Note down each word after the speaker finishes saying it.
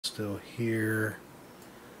Still here.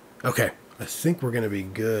 Okay, I think we're going to be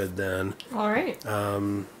good then. All right.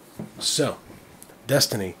 So,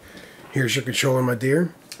 Destiny, here's your controller, my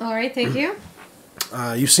dear. All right, thank you.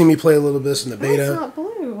 You've seen me play a little bit of this in the Oh, beta. it's not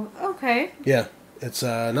blue. Okay. Yeah, it's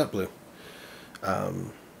not blue.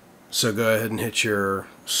 So go ahead and hit your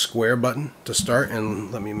square button to start,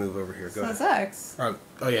 and let me move over here. Go So that's ahead. X.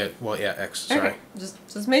 Oh yeah, well yeah, X. Sorry. Okay.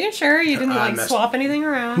 Just making sure you didn't like swap anything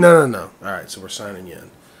around. No. All right, so we're signing you in.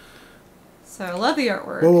 So I love the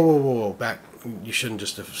artwork. Whoa! Back. You shouldn't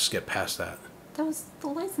just have skipped past that. That was the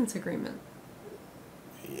license agreement.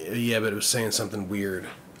 Yeah, but it was saying something weird.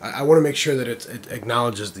 I want to make sure that it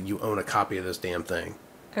acknowledges that you own a copy of this damn thing.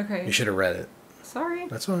 Okay. You should have read it. Sorry.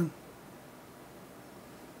 That's fine.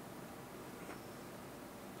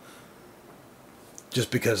 Just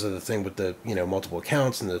because of the thing with the multiple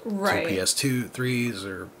accounts and the Right. two PS2 3s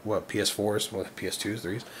or what PS4s, what PS2s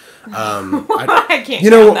 3s. I can't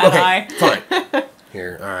know count that okay, high. fine.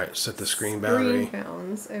 Here, all right. Set the screen boundary. Screen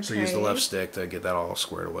bounds. Okay. So use the left stick to get that all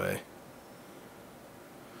squared away.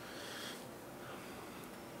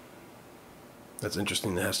 That's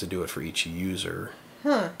interesting. That has to do it for each user.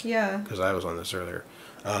 Huh? Yeah. Because I was on this earlier.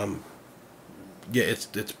 Yeah, it's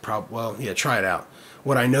well, yeah, try it out.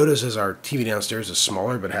 What I notice is our TV downstairs is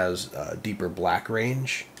smaller, but has deeper black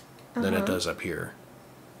range than it does up here.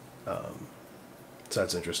 So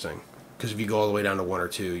that's interesting. Because if you go all the way down to 1 or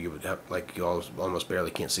 2, you would have you almost barely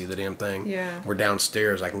can't see the damn thing. Yeah. Where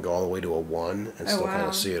downstairs, I can go all the way to a 1 and still kind wow.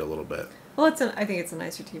 of see it a little bit. Well, I think it's a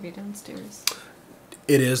nicer TV downstairs.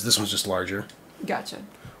 It is. This one's just larger. Gotcha.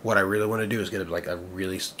 What I really want to do is get a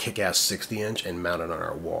really kick-ass 60-inch and mount it on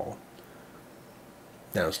our wall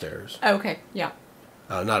downstairs. Okay. Yeah.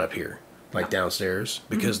 Not up here, downstairs,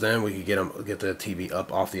 because then we could get the TV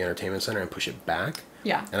up off the entertainment center and push it back.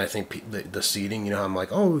 Yeah. And I think the seating, how I'm like,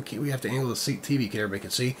 oh, we have to angle the TV so everybody can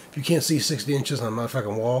see. If you can't see 60 inches on a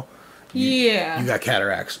motherfucking wall, you got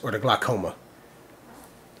cataracts or the glaucoma.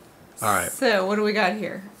 All right. So what do we got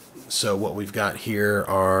here? So what we've got here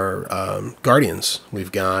are Guardians.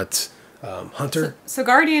 We've got Hunter. So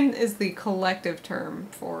Guardian is the collective term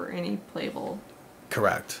for any playable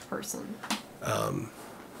Correct. person.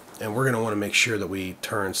 And we're going to want to make sure that we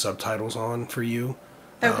turn subtitles on for you.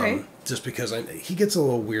 Okay. Just because he gets a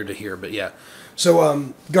little weird to hear, but yeah.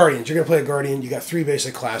 So, Guardians. You're going to play a Guardian. You got 3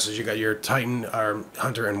 basic classes. You got your Titan,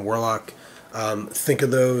 Hunter, and Warlock. Think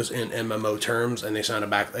of those in MMO terms, and they sound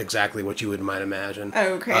about exactly what you might imagine.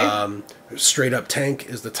 Okay. Straight up tank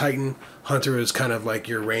is the Titan. Hunter is kind of like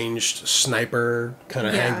your ranged sniper, kind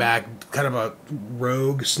of hang back, kind of a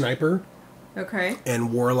rogue sniper. Okay.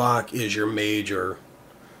 And Warlock is your mage or,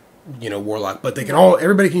 Warlock. But they can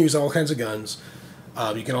everybody can use all kinds of guns.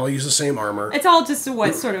 You can all use the same armor. It's all just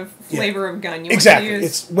what sort of flavor of gun you exactly. want to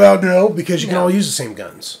use. No, because you can all use the same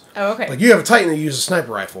guns. Oh, okay. Like you have a Titan that uses a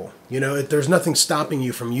sniper rifle. There's nothing stopping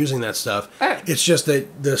you from using that stuff. Oh. It's just that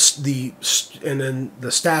and then the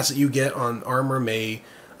stats that you get on armor may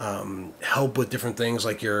help with different things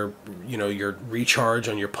like your recharge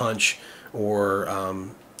on your punch or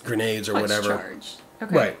grenades or Punch whatever. Charge.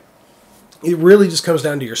 Okay. Right. It really just comes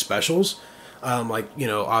down to your specials.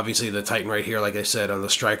 Obviously the Titan right here, like I said, on the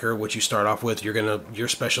Striker, which you start off with, your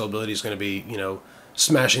special ability is going to be,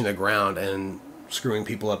 smashing the ground and screwing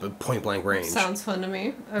people up at point blank range. Sounds fun to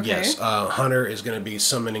me. Okay. Yes. Hunter is going to be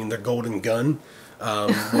summoning the golden gun.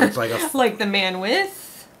 Where it's like the man with?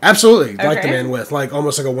 Absolutely. Like the Okay. man with. Like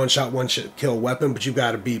almost like a one-shot, one-kill weapon, but you've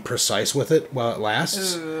got to be precise with it while it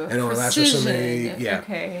lasts. Ooh, and it only lasts for so many, precision.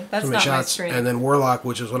 Okay. That's so many not my shots. strength. And then Warlock,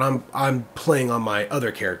 which is what I'm playing on my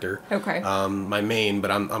other character. Okay. My main, but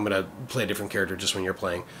I'm going to play a different character just when you're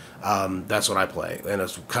playing. That's what I play. And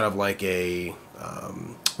it's kind of like a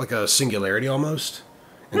singularity almost.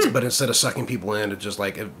 But instead of sucking people in, it just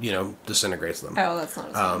disintegrates them. Oh, that's not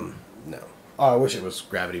as fun. No. Oh, I wish it was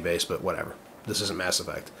gravity-based, but whatever. This isn't Mass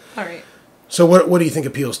Effect. All right. So what do you think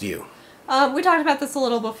appeals to you? We talked about this a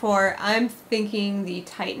little before. I'm thinking the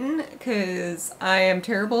Titan, because I am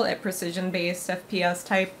terrible at precision-based FPS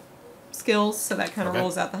type skills, so that kind of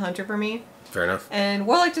rules out the Hunter for me. Fair enough. And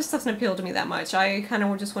Warlock just doesn't appeal to me that much. I kind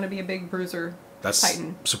of just want to be a big bruiser That's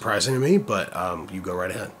Titan. surprising to me, but you go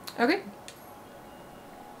right ahead. Okay.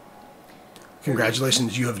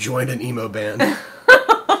 Congratulations, you have joined an emo band.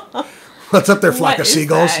 What's up there, flock What of is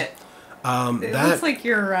seagulls? that? It looks like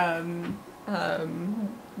your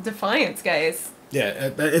Defiance guys.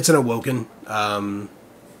 Yeah, it's an awoken.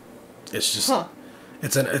 It's just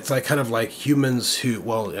it's like kind of like humans who.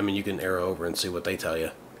 Well, I mean, you can arrow over and see what they tell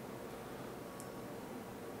you.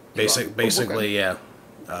 Basically, yeah.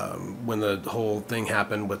 When the whole thing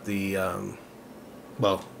happened with the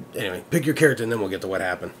Well, anyway, pick your character and then we'll get to what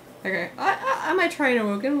happened. Okay. I might try an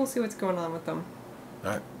Awoken. We'll see what's going on with them.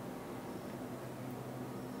 Alright.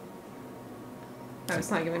 Oh, it's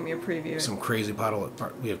not giving me a preview. Some crazy bottle.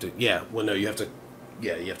 We have to. Yeah. Well, no. You have to.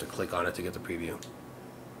 Yeah. You have to click on it to get the preview.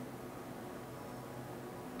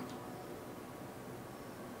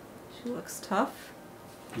 She looks tough.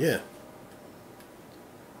 Yeah.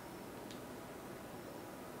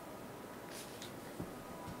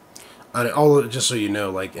 Just so you know,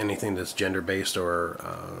 like anything that's gender based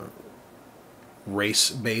or race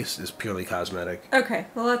based is purely cosmetic. Okay,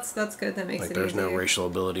 well that's good. That makes like it there's easy. no racial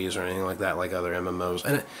abilities or anything like that, like other MMOs.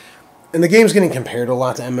 And the game's getting compared a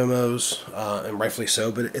lot to MMOs, and rightfully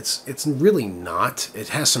so. But it's really not. It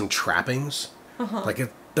has some trappings.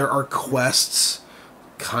 Like there are quests.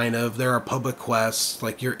 Kind of. There are public quests.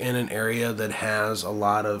 Like you're in an area that has a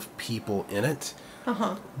lot of people in it.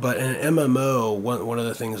 But in an MMO, one of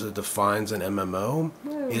the things that defines an MMO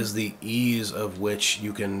is the ease of which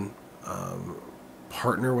you can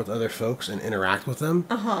partner with other folks and interact with them.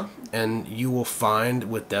 And you will find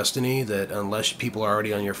with Destiny that unless people are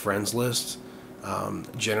already on your friends list,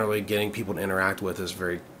 generally getting people to interact with is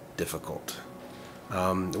very difficult.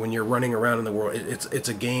 When you're running around in the world, it's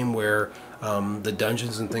a game where the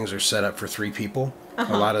dungeons and things are set up for 3 people.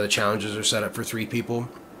 A lot of the challenges are set up for 3 people.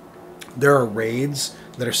 There are raids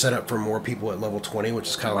that are set up for more people at level 20, which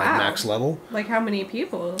is kind of like max level. Like how many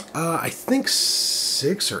people? I think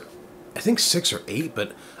 6 or 8,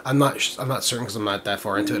 but I'm not certain because I'm not that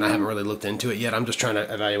far into it and I haven't really looked into it yet. I'm just trying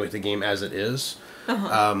to evaluate the game as it is.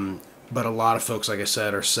 But a lot of folks, like I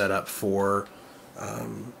said, are set up for,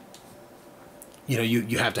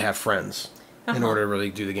 you have to have friends in order to really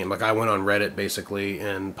do the game. Like I went on Reddit basically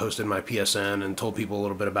and posted my PSN and told people a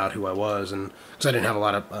little bit about who I was, and because I didn't have a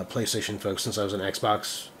lot of PlayStation folks since I was an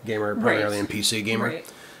Xbox gamer, primarily and PC gamer,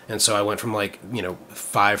 and so I went from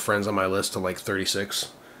 5 friends on my list to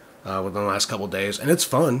 36 within the last couple of days, and it's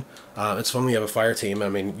fun. It's fun when you have a fire team. I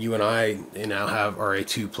mean, you and I now are a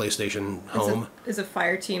 2 PlayStation home. Is a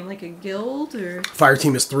fire team like a guild or? Fire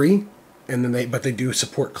team is 3, and then they do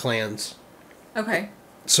support clans. Okay.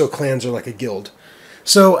 So clans are like a guild.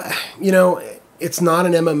 So, it's not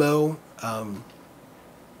an MMO. And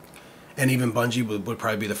even Bungie would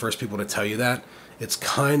probably be the first people to tell you that. It's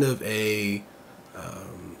kind of a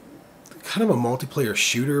multiplayer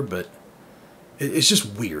shooter, but it's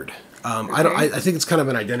just weird. I think it's kind of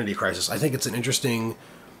an identity crisis. I think it's an interesting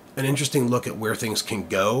look at where things can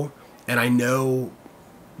go. And I know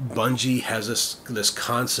Bungie has this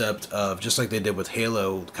concept of, just like they did with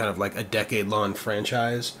Halo, kind of like a decade-long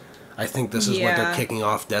franchise. I think this is what they're kicking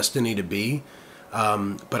off Destiny to be.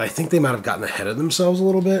 But I think they might have gotten ahead of themselves a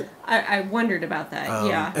little bit. I wondered about that.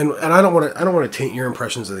 And I don't want to taint your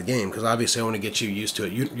impressions of the game, because obviously I want to get you used to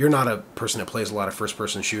it. You're not a person that plays a lot of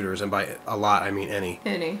first-person shooters, and by a lot I mean any.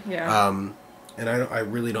 Yeah. And I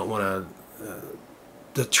really don't want to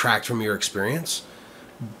detract from your experience.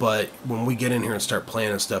 But when we get in here and start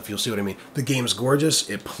playing and stuff, you'll see what I mean. The game's gorgeous.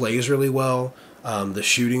 It plays really well. The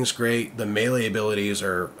shooting's great. The melee abilities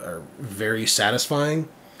are very satisfying.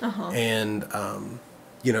 And,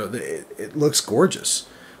 it looks gorgeous.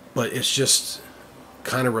 But it's just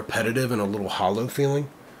kind of repetitive and a little hollow feeling.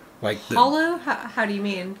 Hollow? How do you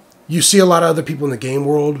mean? You see a lot of other people in the game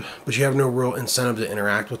world, but you have no real incentive to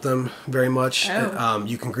interact with them very much.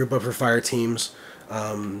 You can group up for fire teams.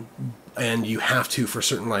 And you have to for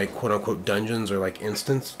certain quote-unquote dungeons or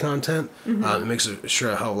instance content. It makes it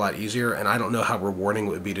sure a hell of a lot easier, and I don't know how rewarding it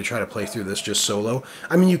would be to try to play through this just solo.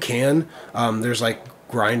 I mean, you can. There's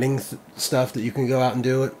grinding stuff that you can go out and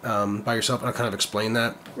do it by yourself, and I'll kind of explain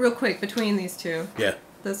that. Real quick, between these two. Yeah.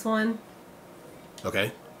 This one?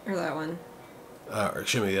 Okay. Or that one? Or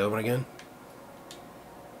show me the other one again.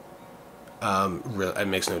 Really, it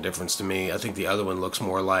makes no difference to me. I think the other one looks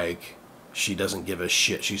more like she doesn't give a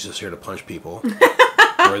shit. She's just here to punch people.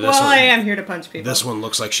 I am here to punch people. This one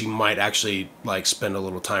looks like she might actually spend a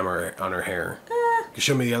little time on her hair. Can you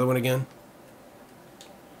show me the other one again?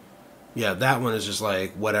 Yeah, that one is just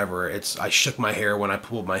whatever. I shook my hair when I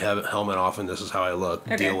pulled my helmet off, and this is how I look.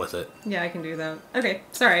 Okay. Deal with it. Yeah, I can do that. Okay,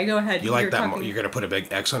 sorry. Go ahead. You like that? You're gonna put a big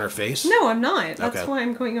X on her face? No, I'm not. That's why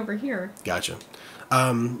I'm going over here. Gotcha.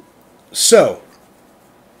 So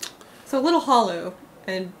a little hollow.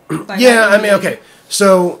 And okay.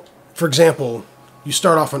 So, for example, you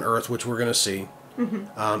start off on Earth, which we're going to see,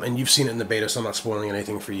 and you've seen it in the beta, so I'm not spoiling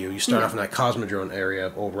anything for you. You start off in that Cosmodrome area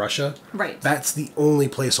of old Russia. Right. That's the only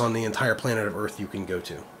place on the entire planet of Earth you can go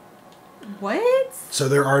to. What? So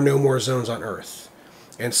there are no more zones on Earth.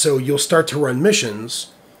 And so you'll start to run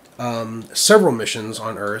missions several missions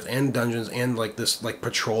on Earth and dungeons and like this like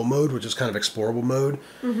patrol mode, which is kind of explorable mode,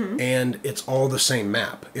 and it's all the same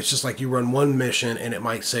map. It's just like you run one mission and it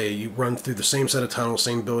might say you run through the same set of tunnels,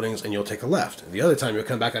 same buildings, and you'll take a left. The other time you'll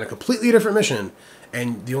come back on a completely different mission,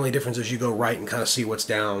 and the only difference is you go right and kind of see what's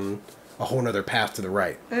down a whole nother path to the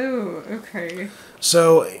right. Oh, okay.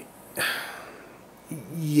 So,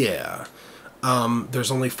 yeah.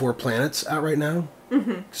 There's only 4 planets out right now.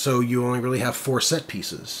 So you only really have 4 set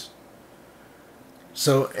pieces.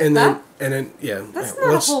 So, and then, yeah. That's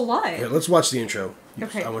not a whole lot. Yeah, let's watch the intro.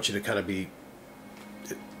 Okay. I want you to kind of be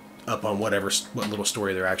up on what little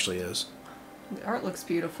story there actually is. The art looks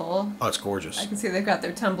beautiful. Oh, it's gorgeous. I can see they've got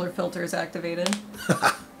their Tumblr filters activated.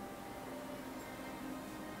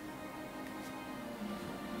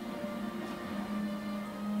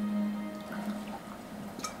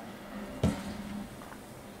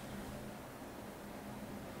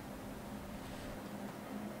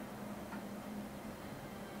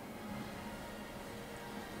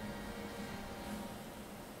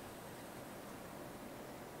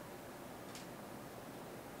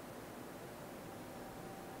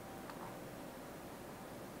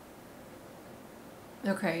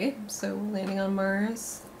 Okay, so we're landing on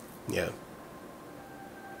Mars. Yeah.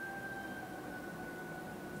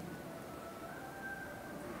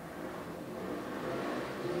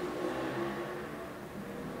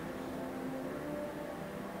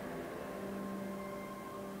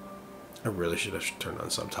 I really should have turned on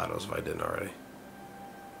subtitles if I didn't already.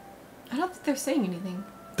 I don't think they're saying anything.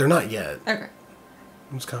 They're not yet. Okay.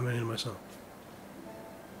 I'm just commenting to myself.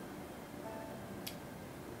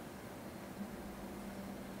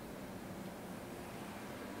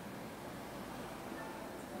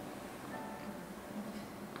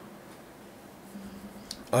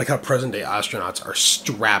 I like how present-day astronauts are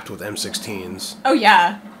strapped with M16s Oh,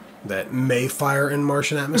 yeah. that may fire in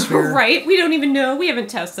Martian atmosphere. Right? We don't even know. We haven't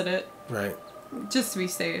tested it. Right. Just to be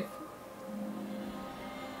safe.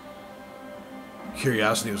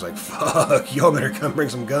 Curiosity was like, fuck, y'all better come bring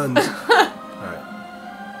some guns. Alright.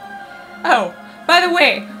 Oh, by the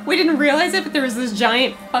way, we didn't realize it, but there was this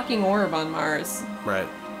giant fucking orb on Mars. Right.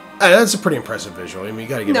 That's a pretty impressive visual. I mean, you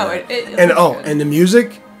gotta give No, it that. it And looks oh, good. and the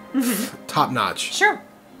music, top notch. Sure.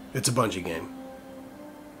 It's a Bungie game.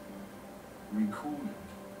 We call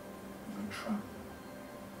it the Traveler,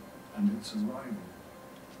 and its arrival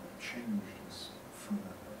changed us forever.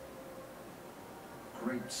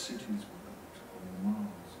 Great cities were built on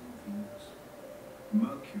Mars and Venus.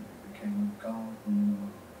 Mercury became a garden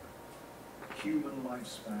world. Human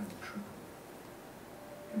lifespan tripled.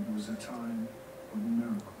 It was a time of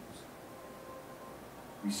miracles.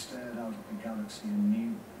 We stared out at the galaxy and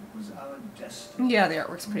knew it was our destiny. Yeah, the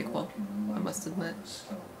artwork's pretty cool, I must admit.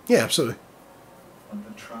 Yeah, absolutely. But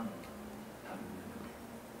the Traveler had an enemy.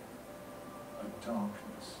 A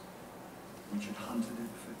darkness which had hunted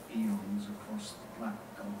it for eons across the black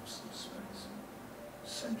gulfs of space,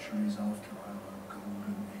 centuries after our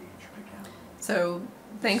golden age began. So,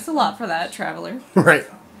 thanks a lot for that, Traveler. Right.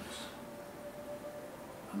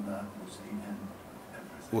 And that was the end of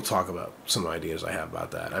everything. We'll talk about some ideas I have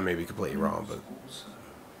about that. I may be completely wrong, but Also,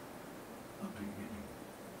 a beginning.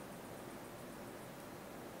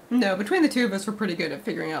 No, between the two of us, we're pretty good at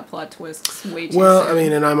figuring out plot twists way too well, soon. I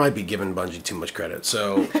mean, and I might be giving Bungie too much credit,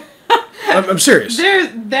 so I'm serious.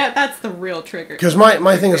 That's the real trigger. Because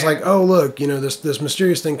my thing is like, oh look, you know, this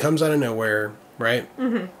mysterious thing comes out of nowhere, right?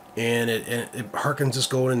 Mm-hmm. And it harkens this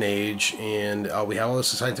golden age, and we have all this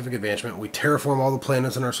scientific advancement. We terraform all the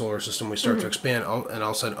planets in our solar system. We start to expand, and all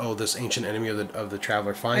of a sudden, this ancient enemy of the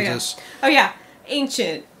Traveler finds us. Oh yeah,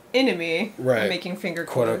 ancient enemy. Right. I'm making finger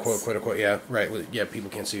Quote quotes. unquote. Yeah, right. Yeah, people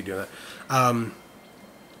can't see you doing that.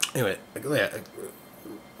 Anyway, yeah.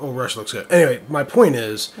 Oh, Rush looks good. Anyway, my point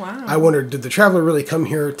is, Wow. I wonder, did the Traveler really come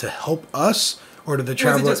here to help us? Or did the Was it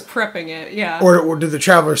Traveler just prepping it? Yeah. or did the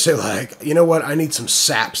Traveler say like, you know what, I need some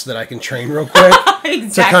saps that I can train real quick Exactly.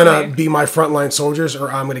 to kind of be my frontline soldiers,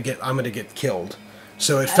 or I'm gonna get killed.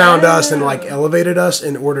 So it found us and like elevated us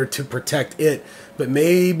in order to protect it, but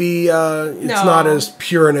maybe it's not as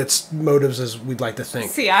pure in its motives as we'd like to think.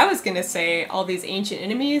 See, I was gonna say all these ancient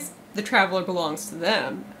enemies, the Traveler belongs to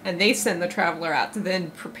them, and they send the Traveler out to then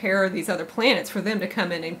prepare these other planets for them to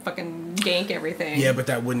come in and fucking gank everything. Yeah, but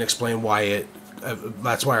that wouldn't explain why it.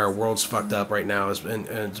 That's why our world's fucked up right now, and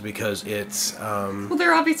it's because it's. Well,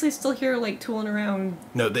 they're obviously still here, like tooling around.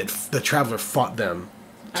 No, that the Traveler fought them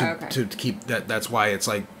Okay. to keep that. That's why it's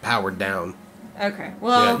like powered down. Okay,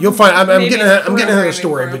 well, Yeah, you'll find. I'm maybe getting. it's I'm getting into the programming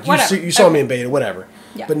story, for- but whatever. you saw me Okay. in beta, whatever.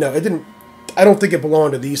 Yeah. But no, it didn't. I don't think it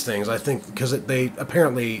belonged to these things. I think because they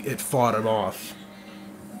apparently it fought it off.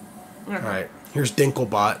 Okay. All right, here's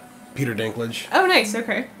Dinklebot. Peter Dinklage Oh, nice.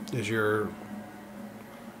 Okay. is your...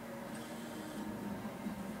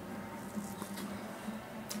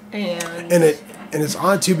 And And it's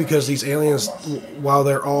odd too because these aliens, while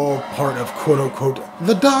they're all part of quote unquote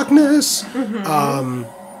the darkness,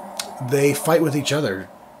 they fight with each other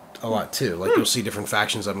a lot too. Like you'll see different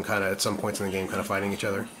factions of them kind of at some points in the game kind of fighting each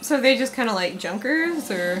other. so they just kind of like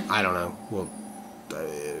junkers, or I don't know. Well,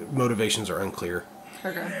 motivations are unclear.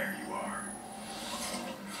 okay. There you are.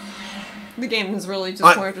 The game is really just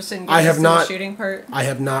I- more interested in I getting have us to not- the shooting part. I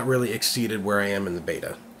have not really exceeded where I am in the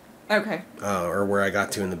beta, Okay. or where I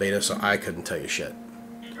got to in the beta, so I couldn't tell you shit.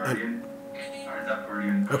 Guardian. Eyes up,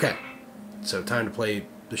 Guardian. Okay, so time to play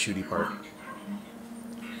the shooty part.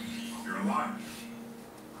 You're alive.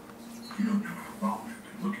 You don't know how long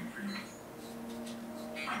I've been looking for you.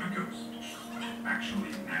 I'm a ghost. Actually,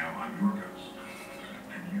 now I'm your ghost.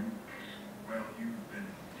 And you, well, you've been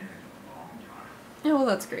dead a long time. Oh, well,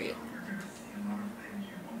 that's great. You're gonna see a lot of things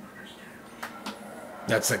you won't understand.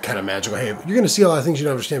 That's that kind of magical. Hey, you're gonna see a lot of things you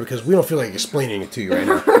don't understand because we don't feel like explaining it to you right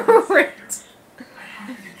now. Right.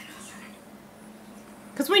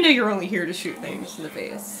 Because we know you're only here to shoot things in the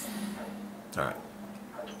face. All right.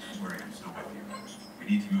 Don't worry, I'm still with you. We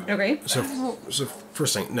need to move. Okay. So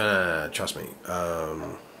first thing, no, trust me.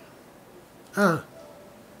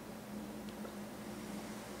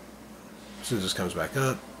 Susan just comes back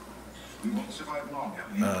up. We won't survive long,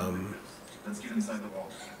 Ellie. Let's get inside the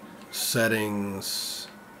walls. Settings.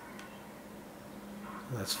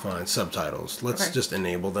 That's fine. Subtitles. Let's Okay. just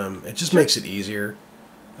enable them. It just makes it easier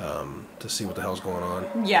to see what the hell's going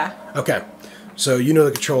on. Yeah. Okay. So you know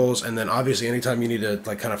the controls, and then obviously anytime you need to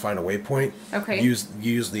like kind of find a waypoint, Okay. use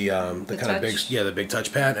the kind of big touch? the big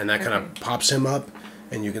touchpad, and that kind Okay. of pops him up,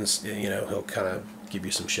 and you can he'll kind of give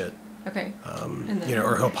you some shit. Okay. And then,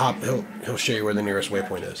 Or he'll show you where the nearest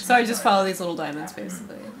waypoint is. So I just follow these little diamonds,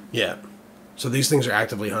 basically. Yeah. So these things are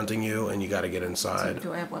actively hunting you, and you got to get So inside.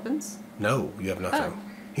 do I have weapons? No, you have nothing.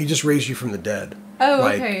 Oh. He just raised you from the dead. Oh,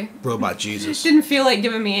 like okay. Robot Jesus. Didn't feel like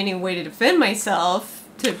giving me any way to defend myself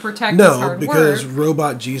to protect this No, hard because work.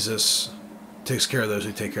 Robot Jesus takes care of those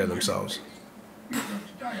who take care of themselves.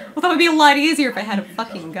 Well, that would be a lot easier if I had a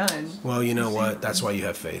fucking gun. Well, you know what? That's why you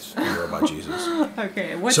have faith in Robot Jesus.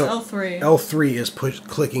 Okay, what's So, L3? L3 is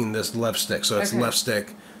clicking this left stick. So it's Okay. left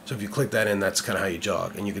stick. So if you click that in, that's kind of how you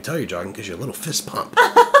jog. And you can tell you're jogging because your little fist pump.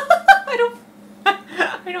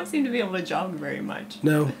 I don't seem to be able to jog very much.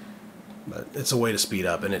 No. But it's a way to speed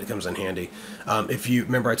up, and it comes in handy. If you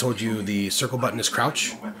remember, I told you the circle button is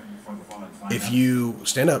crouch. If you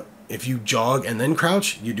stand up, if you jog and then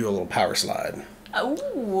crouch, you do a little power slide. Oh.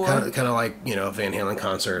 Kind of like, a Van Halen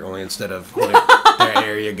concert, only instead of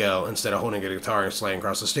there you go. Instead of holding a guitar and sliding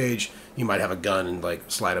across the stage, you might have a gun and like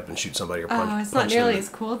slide up and shoot somebody or punch. Oh, it's not punch nearly them. as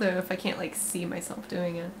cool though if I can't like see myself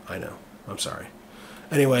doing it. I know. I'm sorry.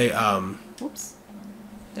 Anyway, Oops.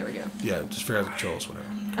 There we go. yeah, just figure out the controls, whatever.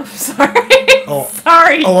 I'm sorry. Oh,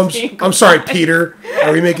 Sorry. oh, Jingle. I'm sorry, Peter.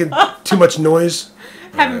 Are we making too much noise?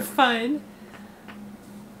 Having Alright. fun.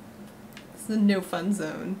 It's the no fun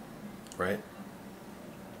zone. Right.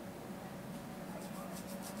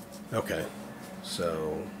 Okay,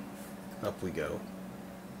 so up we go.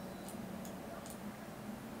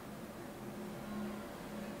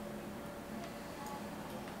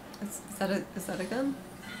 Is that a gun?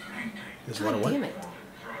 There's a lot of God what? damn it.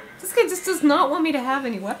 This guy just does not want me to have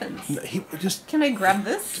any weapons. No, he just Can I grab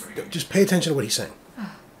this? pay attention to what he's saying.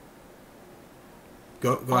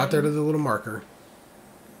 Go out there to the little marker.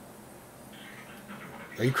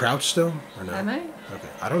 Are you crouched still or no? Am I? Okay,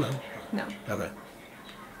 I don't know. No. Okay.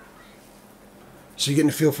 So you're getting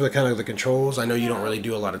a feel for the kind of the controls. I know you don't really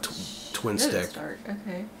do a lot of twin It stick. is dark.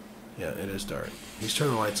 Okay. Yeah, it is dark. He's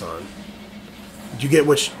turning the lights on. You get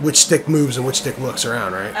which stick moves and which stick looks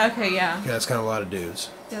around, right? Okay, yeah. Yeah, that's kind of a lot of dudes.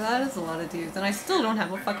 Yeah, that is a lot of dudes. And I still don't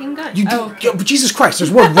have a fucking gun. You oh, do, but Jesus Christ,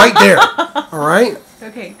 there's one right there. All right?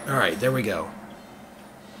 okay. All right, there we go.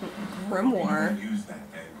 Grimoire. Use that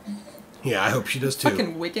thing. Yeah, I hope she does too.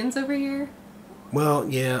 Fucking Wiccans over here. Well,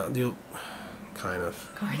 yeah, you'll kind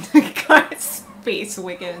of. God, space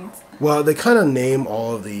Wiccans. Well, they kind of name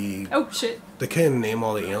all of the. Oh, shit. They kind of name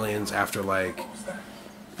all the aliens after like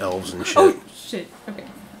elves and shit. Oh, shit. Okay.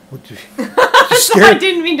 What you, I scared?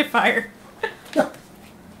 didn't mean to fire. I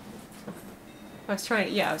was trying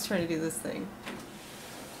to do this thing.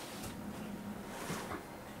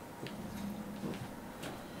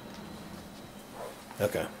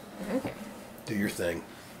 Okay, Okay. do your thing.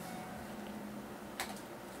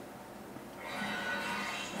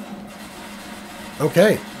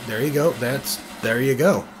 Okay, there you go. There you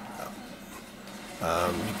go.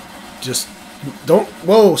 Just don't.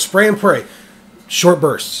 Whoa, spray and pray. Short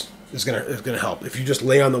bursts. is gonna help. If you just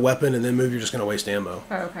lay on the weapon and then move, you're just gonna waste ammo.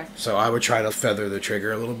 Oh, okay. So I would try to feather the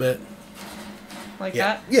trigger a little bit. Like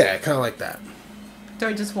Yeah, that? yeah, kind of like that. Do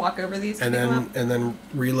I just walk over these? to And pick them then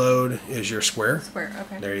reload is your square. up? Square.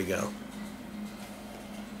 Okay. There you go.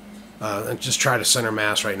 And just try to center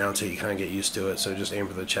mass right now until you kind of get used to it. So just aim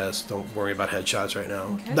for the chest. Don't worry about headshots right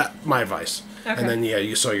now. Okay. That my advice. Okay. And then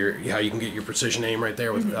you saw how you can get your precision aim right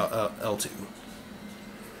there with L2.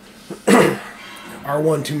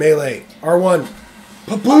 R1 to melee. R1.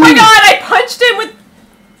 Oh my god! I punched him with.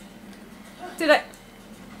 Did I?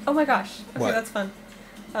 Oh my gosh. Okay, What? that's fun.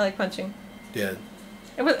 I like punching. Yeah.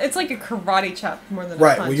 It's like a karate chop more than a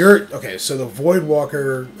Right. punch. Well, you're okay. So the Void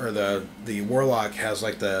Walker or the Warlock has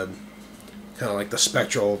like the kind of like the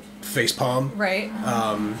spectral face palm. Right.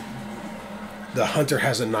 The Hunter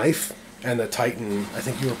has a knife, and the Titan. I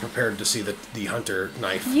think you were prepared to see the Hunter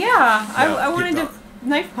knife. Yeah, No, I wanted you- to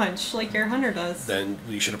knife punch like your hunter does. Then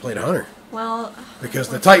you should have played a Hunter Well. because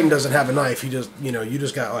the Titan doesn't have a knife. He just you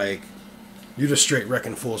just got like you just straight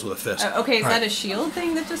wrecking fools with a fist. Okay, is All that right. a shield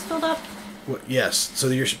thing that just filled up? Well, yes. So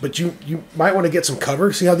but you might want to get some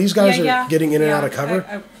cover. See how these guys are getting in and out of cover.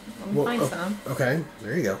 I'm Well, find oh, some. Okay,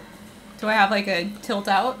 there you go. Do I have like a tilt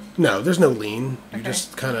out? No, there's no lean. You Okay.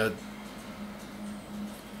 just kind of.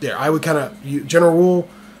 There, I would kind of. General rule: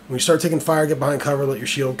 when you start taking fire, get behind cover, let your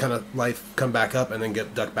shield kind of life come back up, and then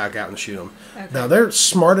get duck back out and shoot them. Okay. Now they're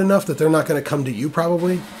smart enough that they're not going to come to you.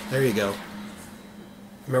 Probably. There you go.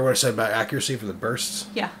 Remember what I said about accuracy for the bursts?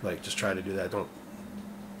 Yeah. Like, just try to do that. Don't.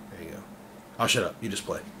 There you go. I'll shut up. You just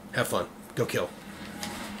play. Have fun. Go kill.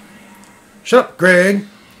 Shut up, Greg.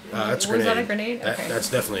 That's a Was grenade. that a grenade? Okay. That's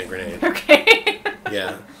definitely a grenade. Okay.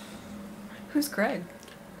 Yeah. Who's Greg?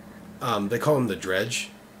 They call him the Dredge.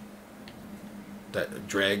 That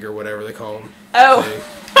Dreg or whatever they call him. Oh.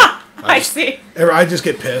 I just- see. I just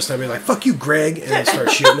get pissed. I'd be like, "Fuck you, Greg," and then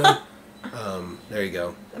start shooting him. There you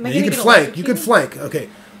go. Am I Now, you gonna can get flank. You can electrocuted? flank. Okay.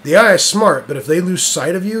 The AI is smart, but if they lose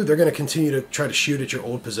sight of you, they're going to continue to try to shoot at your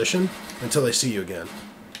old position until they see you again.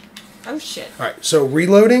 Oh shit. All right. So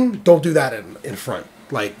reloading, don't do that in front.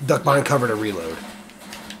 Like duck behind cover to reload.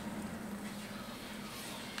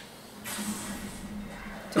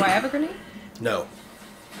 Do I have a grenade? No.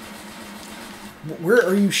 Where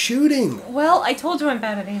are you shooting? Well, I told you I'm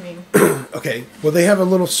bad at aiming. Okay. Well, they have a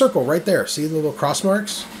little circle right there. See the little cross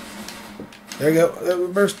marks? There you go.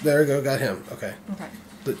 Burst. There you go. Got him. Okay. Okay.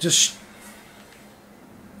 But just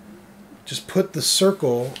put the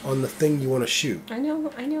circle on the thing you want to shoot. I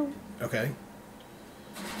know. Okay.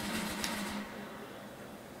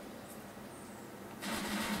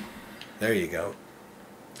 There you go.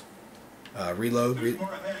 Reload.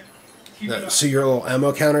 See your little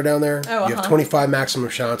ammo counter down there? Oh, You have 25 maximum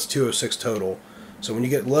shots, 206 total. So when you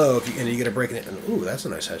get low, and you get a break in it, and ooh, that's a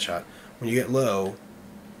nice headshot. When you get low,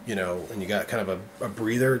 and you got kind of a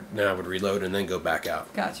breather, then I would reload and then go back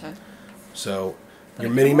out. Gotcha. So your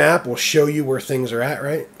mini map will show you where things are at,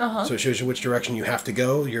 right? Uh-huh. So it shows you which direction you have to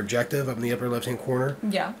go, your objective up in the upper left-hand corner.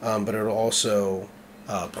 Yeah. But it'll also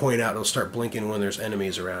point out, it'll start blinking when there's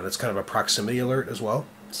enemies around. It's kind of a proximity alert as well.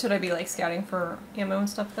 Should I be like scouting for ammo and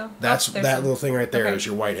stuff though? That's Oh, there's that some. little thing right there is Okay.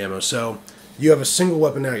 your white ammo. So you have a single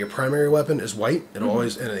weapon now. Your primary weapon is white. It'll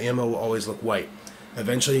always, and the ammo will always look white.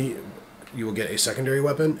 Eventually, you will get a secondary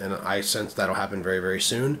weapon, and I sense that'll happen very, very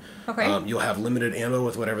soon. Okay. You'll have limited ammo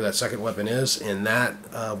with whatever that second weapon is, and that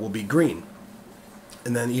will be green.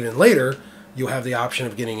 And then even later, you'll have the option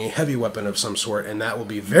of getting a heavy weapon of some sort, and that will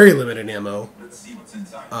be very limited ammo, Let's see what's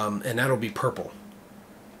inside. and that'll be purple.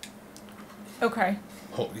 Okay.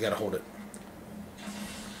 You gotta hold it.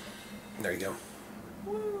 There you go.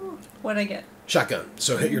 What'd I get? Shotgun.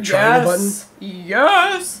 So hit your triangle button.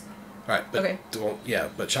 Yes. All right, but Okay.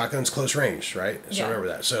 but shotgun's close range, right? So Yeah. remember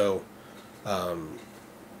that. So,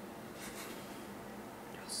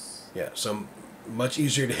 so much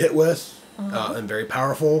easier to hit with, and very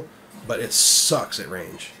powerful, but it sucks at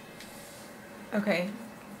range. Okay.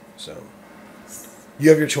 So, you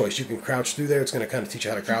have your choice. You can crouch through there. It's going to kind of teach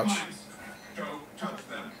you how to crouch. Don't touch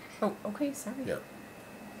them. Oh, okay. Sorry. Yeah.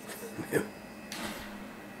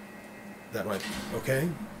 That might okay.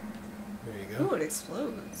 There you go. Ooh, it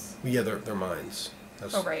explodes. Yeah, they're mines.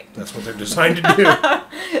 That's, Oh, right. That's what they're designed to do.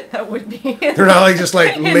 That would be. They're not like just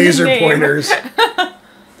like In the laser name. pointers. All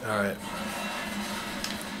right.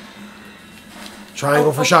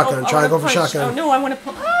 Triangle for shotgun. Triangle for punch. shotgun. Oh no, I want to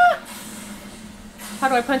punch. Ah! How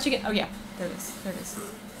do I punch again? Oh yeah, there it is. There it is.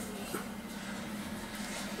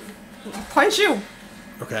 Punch you.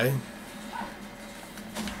 Okay.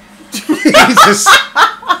 Jesus.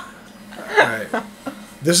 All right.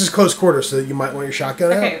 This is close quarters, so you might want your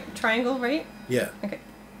shotgun out. Okay, triangle, right? Yeah, Okay.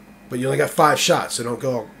 but you only got 5 shots, so don't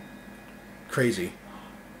go crazy.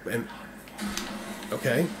 And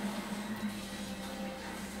okay.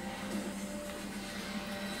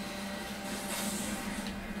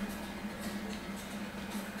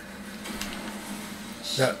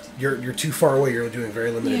 Now, you're too far away. You're doing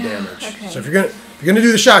very limited Yeah, damage. okay. So if you're gonna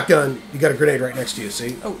do the shotgun, you got a grenade right next to you.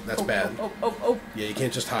 See? Oh, That's oh, bad. Oh. Yeah, you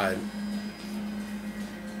can't just hide.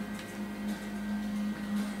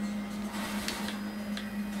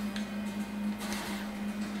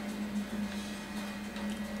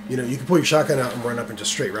 You know, you can pull your shotgun out and run up and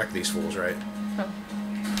just straight wreck these fools, right? Oh.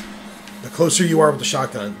 The closer you are with the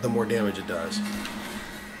shotgun, the more damage it does.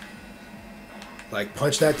 Like,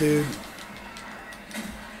 punch that dude.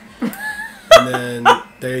 And then,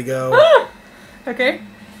 there you go. Okay.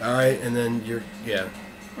 Alright, and then yeah.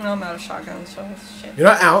 No, I'm out of shotguns, so shit. You're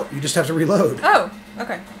not out, you just have to reload. Oh,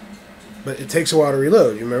 okay. But it takes a while to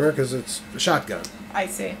reload, you remember? Because it's a shotgun. I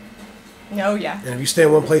see. No, yeah. And if you stay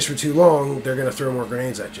in one place for too long, they're going to throw more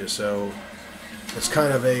grenades at you. So it's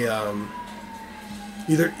kind of a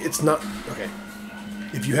either it's not okay.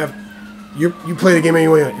 If you have you play the game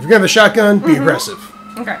anyway. If you're going to have a shotgun, be aggressive.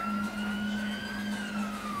 Okay.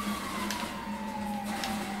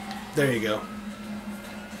 There you go.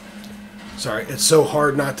 Sorry, it's so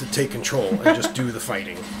hard not to take control and just do the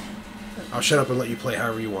fighting. I'll shut up and let you play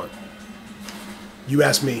however you want. You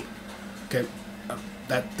ask me. Okay.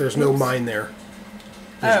 There's no mine there.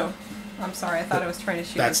 Oh, I'm sorry. I thought I was trying to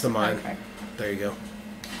shoot. That's the mine. Okay. There you go.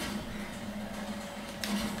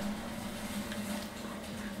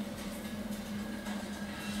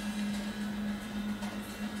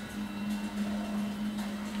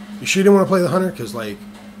 You sure you didn't want to play the hunter? Because, like,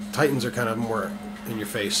 Titans are kind of more in your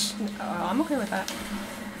face. I'm okay with that.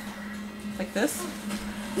 Like this?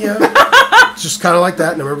 Yeah. It's just kind of like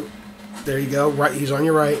that. Remember, there you go. Right, he's on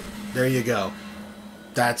your right. There you go.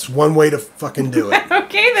 That's one way to fucking do it.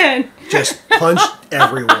 Okay, then. Just punch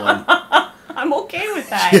everyone. I'm okay with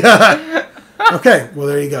that. Okay, well,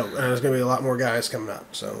 there you go. And there's going to be a lot more guys coming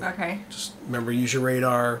up. So Okay. just remember, use your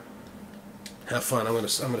radar. Have fun. I'm gonna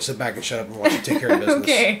sit back and shut up and watch you take care of business.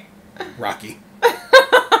 Okay. Rocky.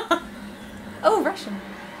 Oh, Russian.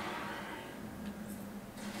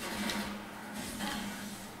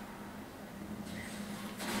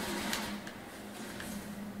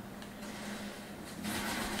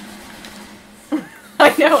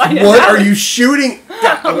 I know. What are you shooting?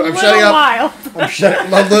 I'm shutting up. Wild. I'm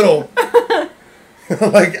shutting a little.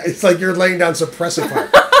 Like it's like you're laying down suppressive fire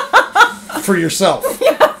for yourself.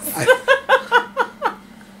 Yes.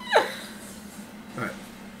 All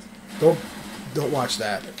right. Don't watch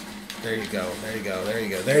that. There you go. There you go. There you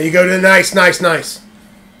go. There you go. To nice.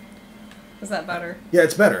 Is that better? Yeah,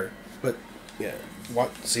 it's better. But yeah,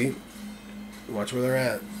 see, watch where they're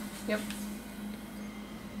at. Yep.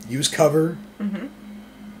 Use cover. Mm-hmm.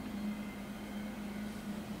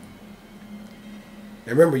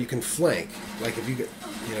 And remember, you can flank. Like if you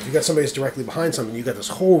got somebody that's directly behind something, you got this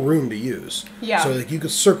whole room to use. Yeah. So like you could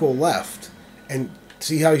circle left, and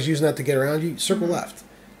see how he's using that to get around you. Circle left.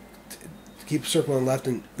 Keep circling left,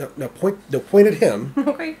 and no point at him.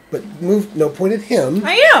 Okay. But move. No, point at him.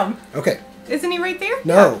 I am. Okay. Isn't he right there?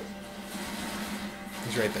 No.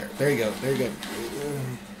 He's right there. There you go. There you go.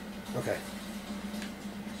 Okay.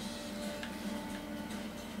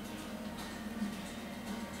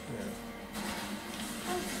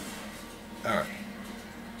 All right.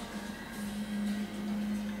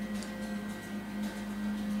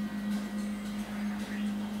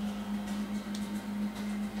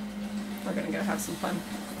 We're gonna go have some fun.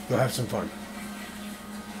 Go have some fun.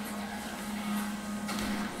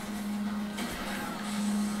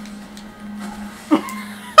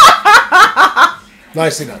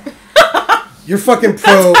 Nicely done. You're fucking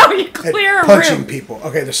pro That's how you clear at a punching room. people.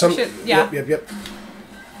 Okay, there's some. Yeah. Yep.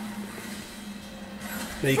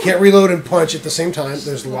 Now you can't reload and punch at the same time.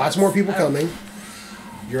 There's lots more people coming.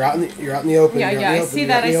 You're out in the open. Yeah, You're yeah. out in the I open. see You're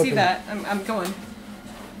that. out in the I see open. that. I'm going.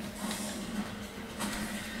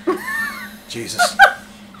 Jesus.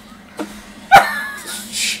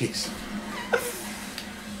 Jeez.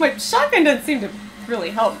 My shotgun doesn't seem to really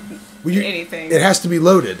help Well, anything. It has to be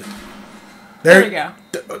loaded. There we go.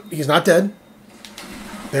 He's not dead.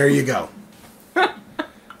 There you go.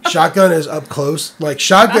 Shotgun is up close. Like,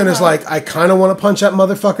 shotgun is like, I kind of want to punch that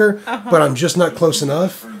motherfucker, but I'm just not close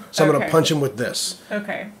enough, so I'm going to Okay. punch him with this.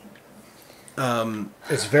 Okay.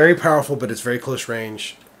 It's very powerful, but it's very close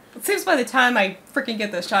range. It seems by the time I freaking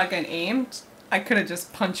get the shotgun aimed, I could have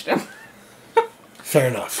just punched him. Fair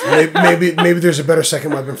enough. Maybe there's a better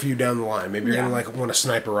second weapon for you down the line. Maybe you're Yeah. going to want a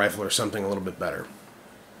sniper rifle or something a little bit better.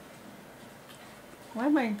 Why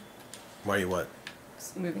am I Why are you what?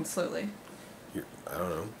 moving slowly? I don't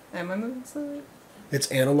know. Am I moving slowly? It's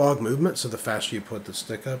analog movement, so the faster you put the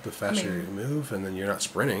stick up, the faster I mean- you move, and then you're not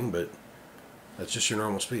sprinting, but that's just your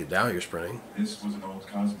normal speed. Now you're sprinting. This was an old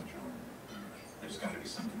cosmodrome. There's got to be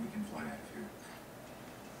something we can fly out of here.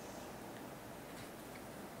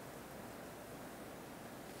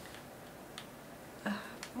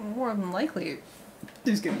 More than likely,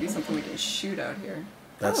 there's gonna be something we can shoot out here.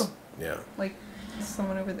 That's Oh, yeah. like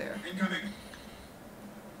someone over there. Incoming.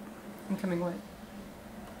 Incoming what?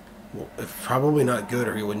 Well, it's probably not good,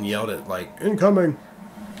 or he wouldn't yelled it like incoming.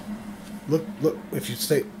 Look! If you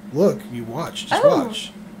stay, look, you watch. Just Oh.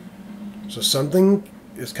 watch. So something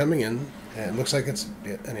is coming in, and it looks like it's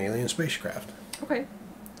an alien spacecraft. Okay.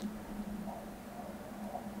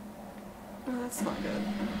 Oh, that's not good.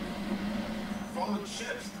 Fallen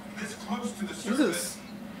ships this close to the Jesus. surface.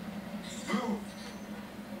 Move.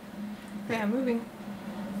 Yeah, moving.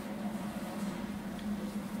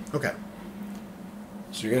 Okay.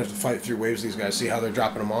 So you're gonna have to fight through waves of these guys. See how they're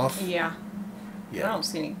dropping them off? Yeah. I Yeah. don't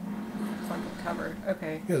see any fucking cover.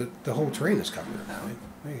 Okay. Yeah, the whole terrain is covered. Oh.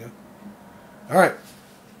 There you go. All right.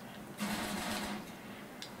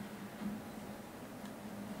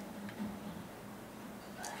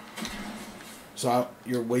 So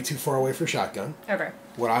you're way too far away for a shotgun. Okay.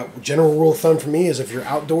 General rule of thumb for me is if you're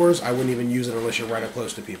outdoors, I wouldn't even use it unless you're right up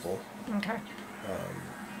close to people. Okay.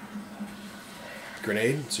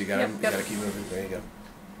 Grenade. So you gotta Yep. keep moving. There you go.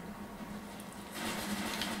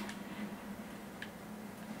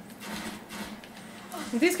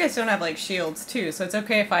 These guys don't have like shields too, so it's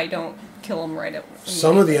okay if I don't kill them right at.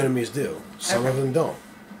 Some of the enemies do. Some of Okay. them don't.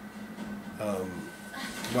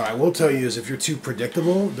 What I will tell you is if you're too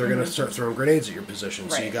predictable, they're going to start throwing grenades at your position.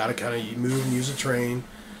 So you Right. got to kind of move and use a train.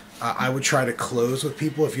 I would try to close with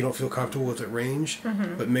people if you don't feel comfortable with at range,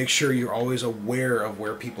 but make sure you're always aware of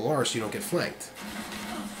where people are so you don't get flanked.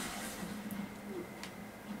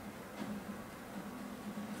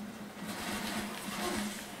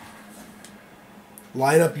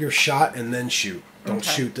 Line up your shot and then shoot. Don't Okay.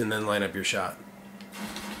 shoot and then line up your shot.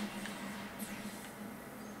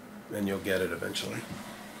 And you'll get it eventually.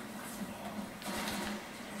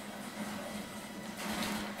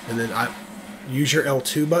 And then use your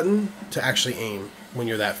L2 button to actually aim when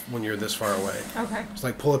you're this far away. Okay. It's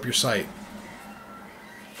like pull up your sight.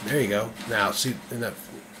 There you go. Now see in that.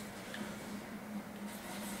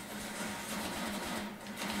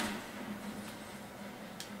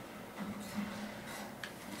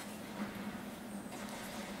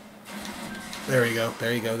 There you go.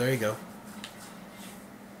 There you go. There you go.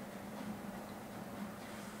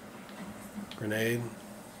 Grenade.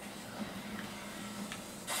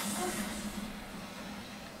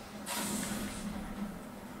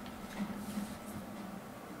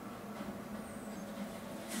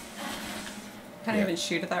 Can I Yeah. even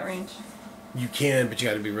shoot at that range? You can, but you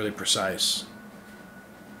got to be really precise.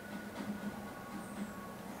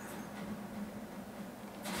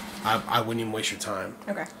 I wouldn't even waste your time.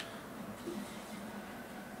 Okay.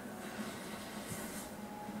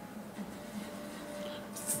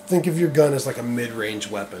 Think of your gun as like a mid-range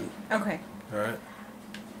weapon. Okay. All right.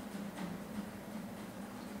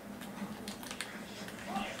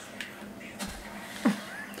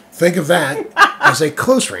 Think of that as a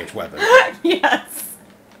close-range weapon. All Yes.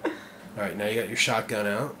 right, now you got your shotgun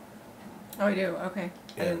out. Oh, I do. Okay.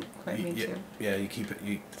 I Yeah. didn't quite mean yeah, to. yeah, you keep it.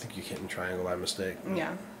 You think you're hitting triangle by mistake. Yeah.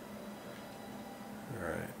 All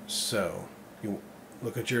right. So you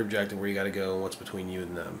look at your objective, where you got to go, and what's between you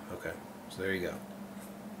and them. Okay. So there you go.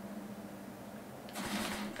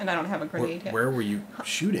 And I don't have a Where, grenade yet. where were you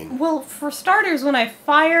shooting? Well, for starters, when I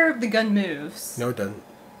fire, the gun moves. No, it doesn't.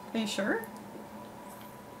 Are you sure?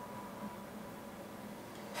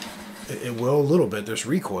 It will a little bit. There's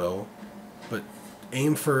recoil, but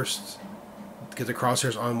aim first. Get the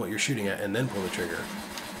crosshairs on what you're shooting at, and then pull the trigger.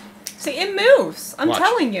 See, it moves. I'm Watch.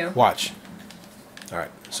 telling you. Watch. All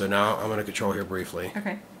right. So now I'm gonna control here briefly.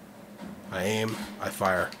 Okay. I aim. I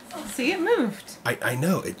fire. See, it moved. I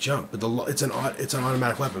know it jumped, but it's an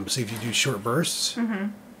automatic weapon. But see, if you do short bursts,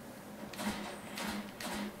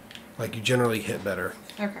 like you generally hit better.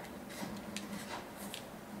 Okay.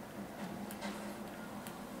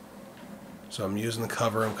 So I'm using the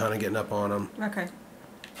cover. I'm kind of getting up on them. Okay.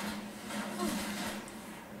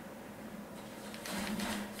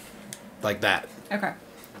 Like that. Okay.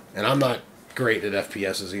 And I'm not great at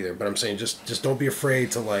FPSs either, but I'm saying just don't be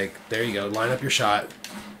afraid to, like, there you go, line up your shot,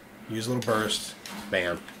 use a little burst,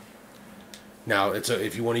 bam. Now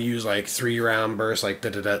if you want to use like 3-round burst, like da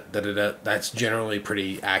da da da da da, that's generally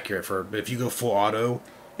pretty accurate for. But if you go full auto,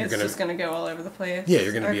 It's just gonna go all over the place. yeah,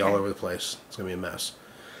 you're gonna be all Okay. over the place. It's gonna be a mess.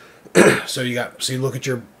 So you got, see, look at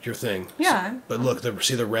your thing. Yeah. But look,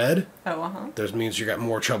 see the red? Oh, uh-huh. That means you got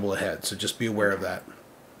more trouble ahead. So just be aware of that.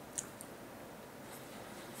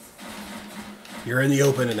 You're in the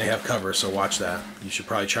open and they have cover, so watch that. You should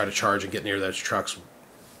probably try to charge and get near those trucks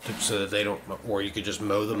so that they don't, or you could just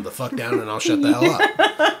mow them the fuck down and I'll shut the hell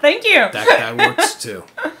up. Thank you. That works too.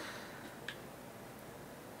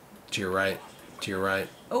 To your right. To your right.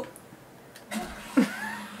 Oh.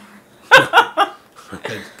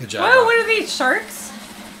 Good job. Whoa, what are these, sharks?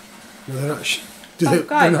 No, they're not. Oh,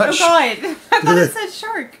 God. Oh, God. I thought it said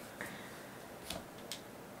shark.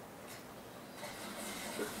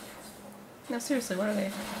 No, seriously, what are they?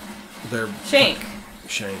 They're Shank.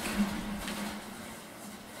 Shank.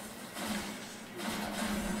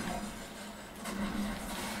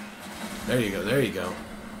 There you go. There you go.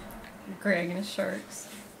 Greg and his sharks.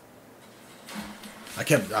 I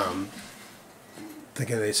kept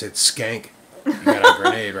thinking they said skank. You got a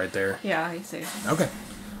grenade right there. Yeah, I see. Okay.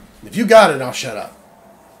 If you got it, I'll shut up.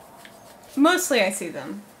 Mostly I see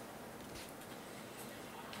them.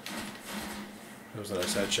 That was a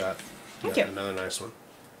nice headshot. Thank Yeah, you. Another nice one.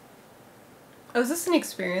 Oh, is this an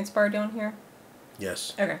experience bar down here?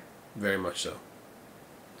 Yes. Okay. Very much so.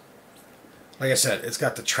 Like I said, it's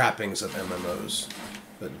got the trappings of MMOs,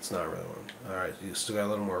 but it's not really one. Alright, you still got a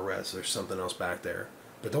little more red, so there's something else back there.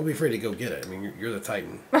 But don't be afraid to go get it. I mean, you're the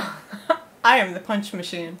Titan. I am the punch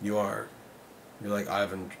machine. You are. You're like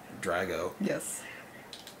Ivan Drago. Yes.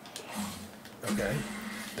 Okay.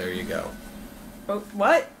 There you go. Oh,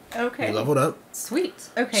 what? Okay. You leveled up. Sweet.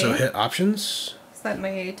 Okay. So hit options. Is that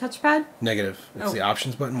my touchpad? Negative. It's Oh. the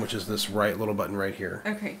options button, which is this right little button right here.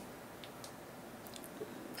 Okay.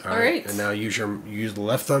 All Alright. And now use the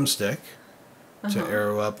left thumbstick to Uh-huh.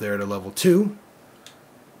 arrow up there to level 2.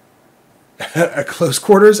 At close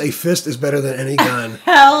quarters, a fist is better than any gun.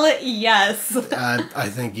 Hell yes. I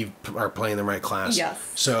think you are playing the right class. Yes.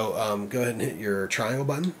 So go ahead and hit your triangle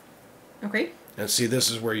button. Okay. And see, this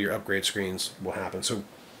is where your upgrade screens will happen. So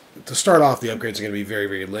to start off, the upgrades are going to be very,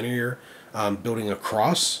 very linear, building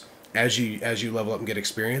across as you level up and get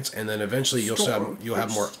experience, and then eventually you'll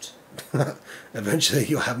have more. Eventually,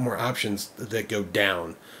 you'll have more options that go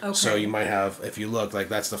down. Okay. So you might have, if you look, like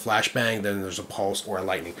that's the flashbang, then there's a pulse or a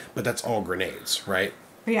lightning, but that's all grenades, right?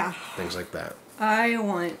 Yeah. Things like that. I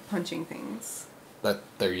want punching things. But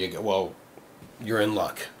there you go. Well, you're in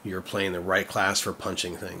luck. You're playing the right class for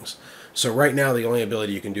punching things. So right now, the only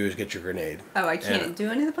ability you can do is get your grenade. Oh, I can't And- do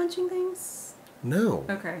any of the punching things? No.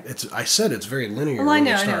 Okay. I said it's very linear. Well, I when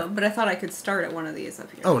you know, start. but I thought I could start at one of these up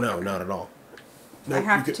here. Oh no, not at all. No, I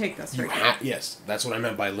have you to take this you right Yes, that's what I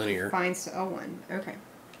meant by linear. Find one. Okay.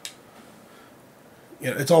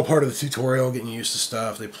 You know, it's all part of the tutorial, getting used to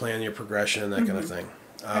stuff. They plan your progression, that kind of thing.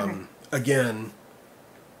 Again,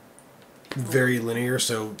 very linear,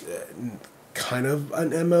 so kind of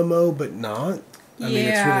an MMO, but not. I mean,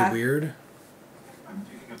 it's Yeah. really weird. I'm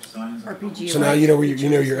picking up signs of RPG. So now you know where you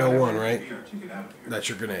know your L1, Whatever. right? Here, take it out of here. That's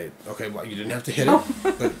your grenade. Okay, well, you didn't have to hit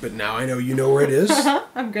it, but now I know you know where it is. All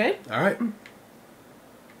I'm good. right.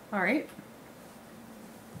 All right.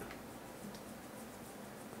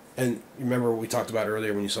 And remember what we talked about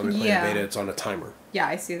earlier when you saw me playing Yeah. beta, it's on a timer. Yeah,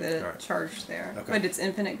 I see the Alright. charge there. Okay. But it's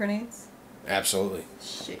infinite grenades? Absolutely.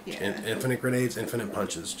 Shit, yeah. Infinite grenades, infinite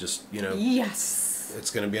punches. Just, you know, Yes.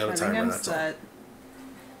 it's going to be on a I think timer, I'm that's all. set.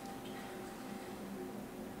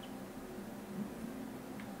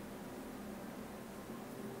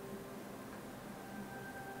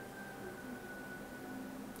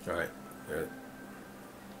 All right. All right.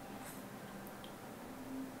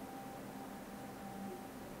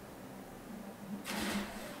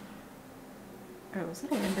 Oh, is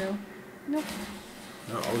that a window? Nope.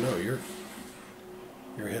 No, oh no, you're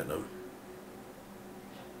hitting them.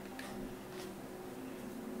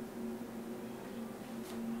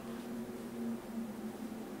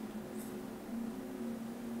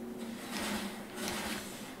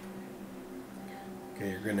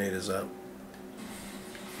 Okay, your grenade is up.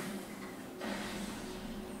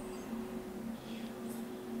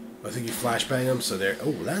 I think you flashbang them, so they're...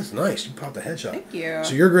 Oh, that's nice. You popped a headshot. Thank you.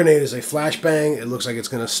 So your grenade is a flashbang. It looks like it's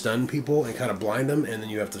going to stun people and kind of blind them, and then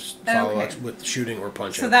you have to follow Okay. up with shooting or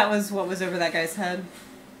punching. So that was what was over that guy's head?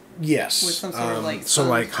 Yes. With some sort of, like, so stun.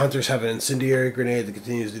 like hunters have an incendiary grenade that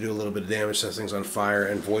continues to do a little bit of damage, sets things on fire,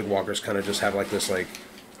 and void walkers kind of just have like this like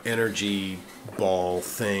energy ball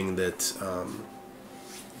thing that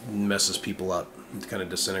messes people up. It kind of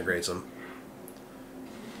disintegrates them.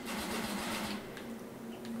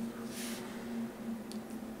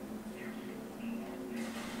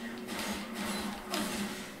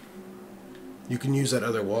 You can use that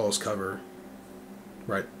other wall as cover.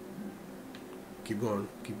 Right. keep going,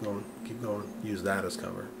 keep going, keep going. Use that as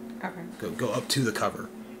cover. Okay. Go up to the cover,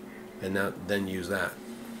 and then use that.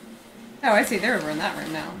 Oh, I see. They're over in that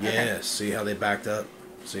room now. Yeah. Okay. See how they backed up?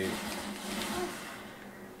 See.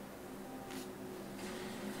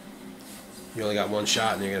 You only got one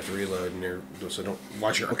shot, and you're gonna have to reload. So don't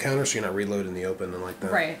watch your counter, so you're not reloading in the open and like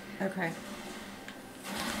that. Right. Okay.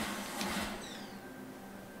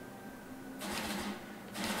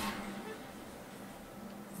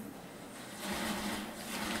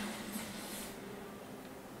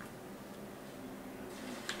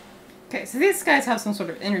 Okay, so these guys have some sort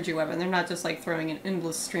of energy weapon. They're not just like throwing an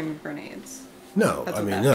endless stream of grenades. No, That's I what mean that no.